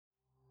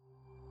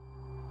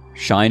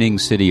Shining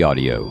City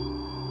Audio,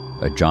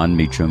 a Jon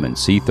Meacham and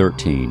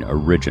C13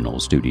 original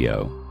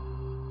studio.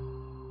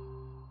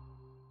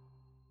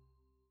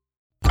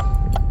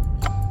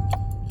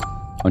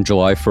 On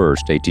July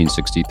 1st,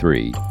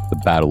 1863,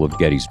 the Battle of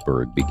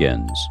Gettysburg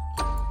begins.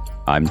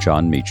 I'm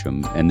Jon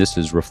Meacham, and this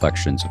is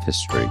Reflections of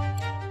History.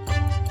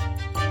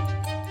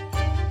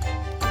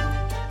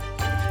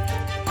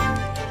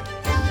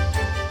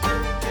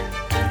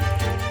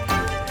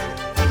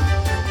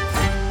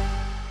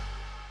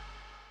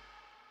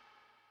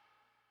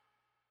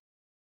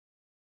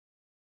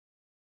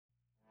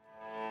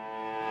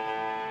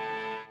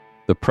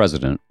 The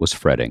president was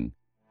fretting.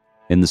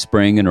 In the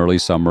spring and early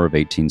summer of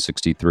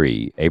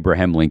 1863,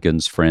 Abraham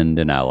Lincoln's friend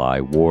and ally,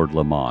 Ward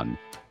Lamon,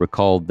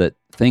 recalled that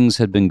things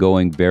had been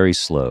going very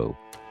slow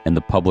and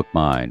the public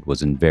mind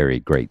was in very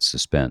great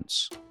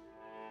suspense.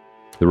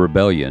 The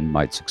rebellion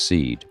might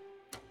succeed.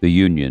 The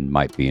Union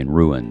might be in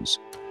ruins.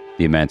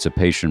 The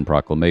Emancipation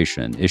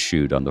Proclamation,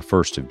 issued on the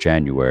 1st of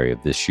January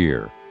of this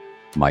year,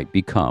 might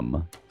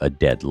become a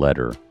dead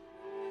letter.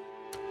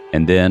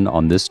 And then,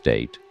 on this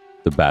date,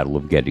 the Battle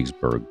of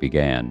Gettysburg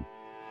began.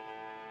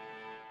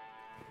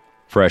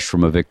 Fresh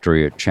from a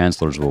victory at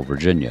Chancellorsville,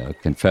 Virginia,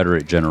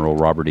 Confederate General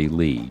Robert E.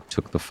 Lee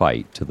took the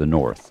fight to the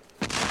north.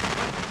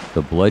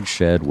 The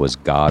bloodshed was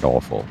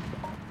god-awful.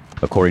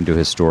 According to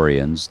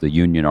historians, the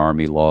Union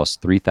Army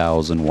lost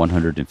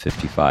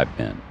 3,155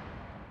 men,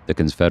 the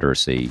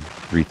Confederacy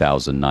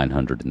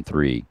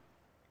 3,903.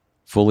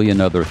 Fully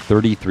another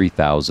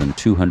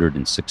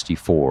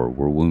 33,264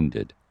 were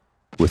wounded,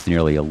 with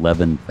nearly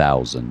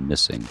 11,000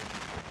 missing.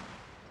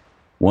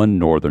 One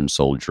Northern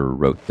soldier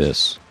wrote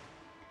this: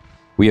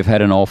 "We have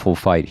had an awful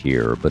fight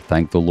here, but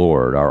thank the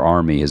Lord, our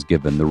army has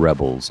given the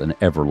rebels an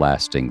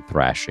everlasting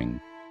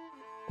thrashing.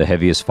 The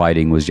heaviest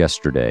fighting was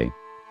yesterday,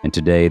 and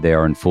today they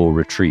are in full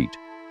retreat,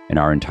 and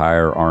our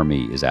entire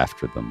army is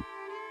after them."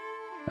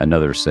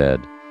 Another said,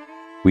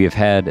 "We have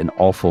had an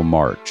awful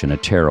march and a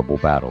terrible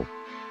battle.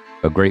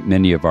 A great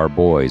many of our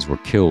boys were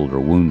killed or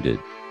wounded,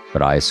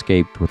 but I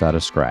escaped without a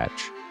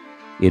scratch.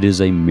 It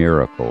is a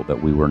miracle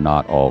that we were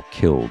not all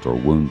killed or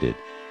wounded.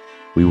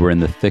 We were in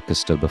the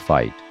thickest of the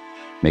fight,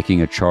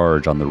 making a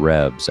charge on the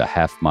Rebs a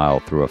half-mile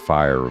through a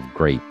fire of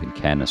grape and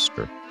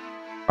canister.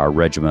 Our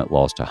regiment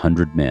lost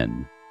 100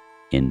 men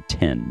in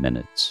 10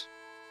 minutes.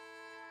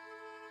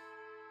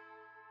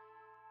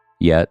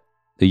 Yet,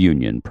 the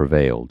Union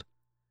prevailed.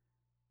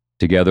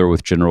 Together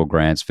with General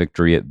Grant's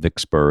victory at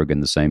Vicksburg in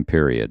the same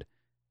period,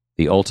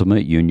 the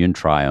ultimate Union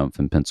triumph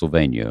in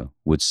Pennsylvania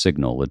would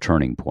signal a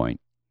turning point.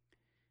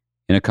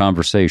 In a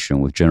conversation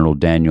with General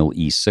Daniel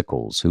E.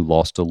 Sickles, who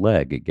lost a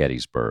leg at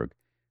Gettysburg,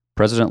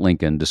 President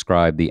Lincoln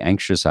described the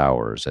anxious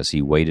hours as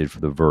he waited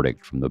for the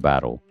verdict from the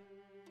battle.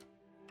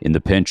 "In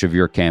the pinch of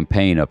your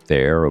campaign up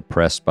there,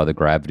 oppressed by the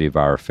gravity of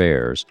our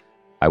affairs,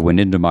 I went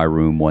into my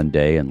room one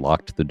day and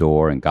locked the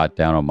door and got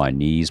down on my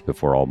knees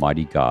before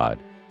Almighty God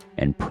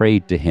and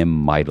prayed to Him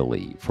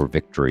mightily for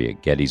victory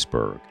at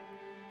Gettysburg.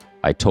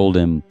 I told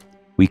Him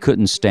we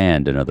couldn't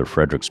stand another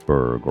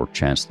Fredericksburg or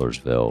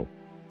Chancellorsville.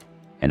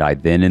 And I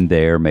then and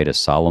there made a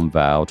solemn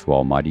vow to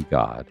Almighty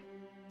God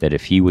that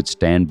if He would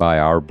stand by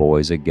our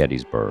boys at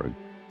Gettysburg,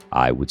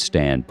 I would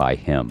stand by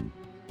Him.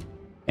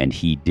 And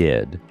He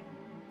did,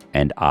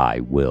 and I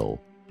will."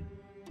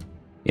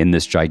 In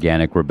this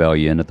gigantic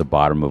rebellion, at the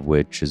bottom of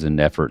which is an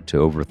effort to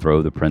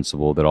overthrow the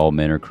principle that all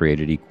men are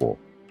created equal,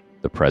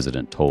 the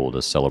President told a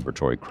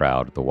celebratory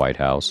crowd at the White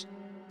House,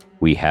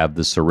 "we have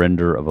the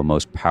surrender of a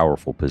most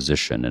powerful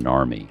position and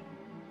army."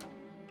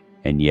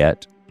 And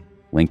yet,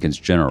 Lincoln's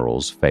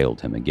generals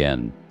failed him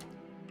again.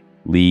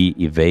 Lee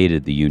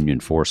evaded the Union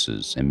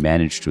forces and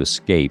managed to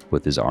escape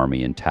with his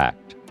army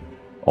intact,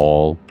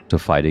 all to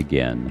fight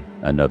again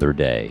another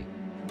day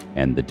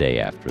and the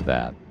day after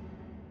that.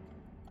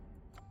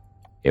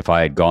 "If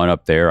I had gone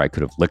up there, I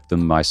could have licked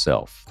them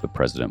myself," the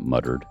president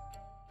muttered.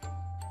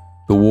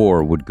 The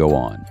war would go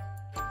on,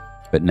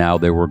 but now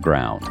there were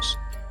grounds,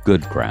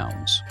 good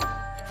grounds,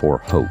 for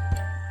hope.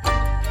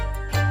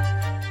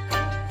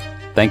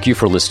 Thank you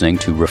for listening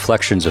to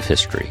Reflections of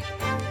History,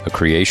 a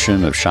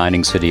creation of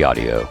Shining City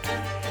Audio,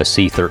 a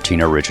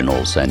C13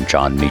 Originals and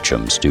Jon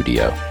Meacham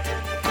studio.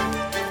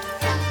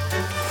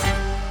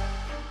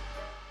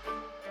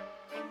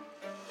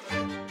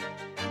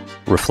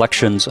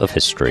 Reflections of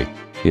History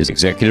is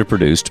executive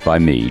produced by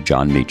me,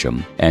 Jon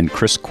Meacham, and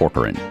Chris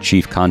Corcoran,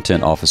 Chief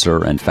Content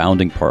Officer and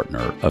founding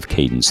partner of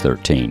Cadence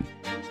 13.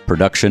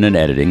 Production and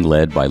editing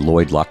led by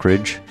Lloyd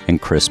Lockridge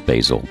and Chris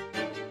Basil.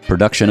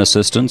 Production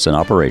assistance and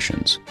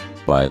operations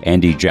by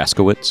Andy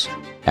Jaskowitz,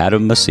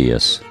 Adam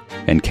Macias,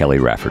 and Kelly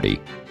Rafferty.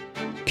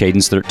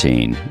 Cadence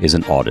 13 is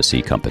an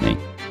Odyssey company.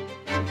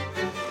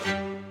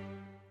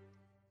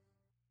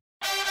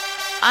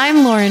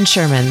 I'm Lauren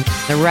Sherman,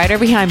 the writer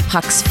behind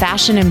Puck's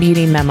Fashion and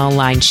Beauty Memo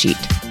line sheet,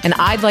 and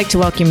I'd like to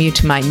welcome you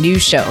to my new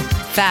show,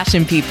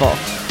 Fashion People.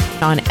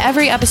 On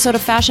every episode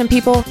of Fashion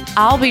People,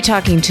 I'll be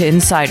talking to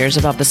insiders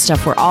about the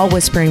stuff we're all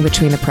whispering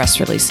between the press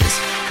releases,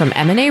 from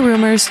M&A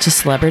rumors to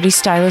celebrity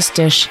stylist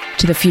dish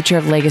to the future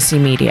of legacy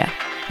media.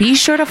 Be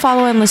sure to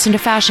follow and listen to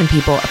Fashion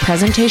People, a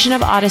presentation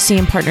of Odyssey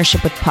in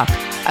partnership with Puck,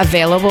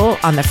 available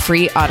on the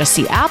free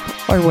Odyssey app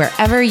or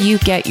wherever you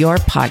get your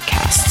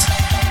podcasts.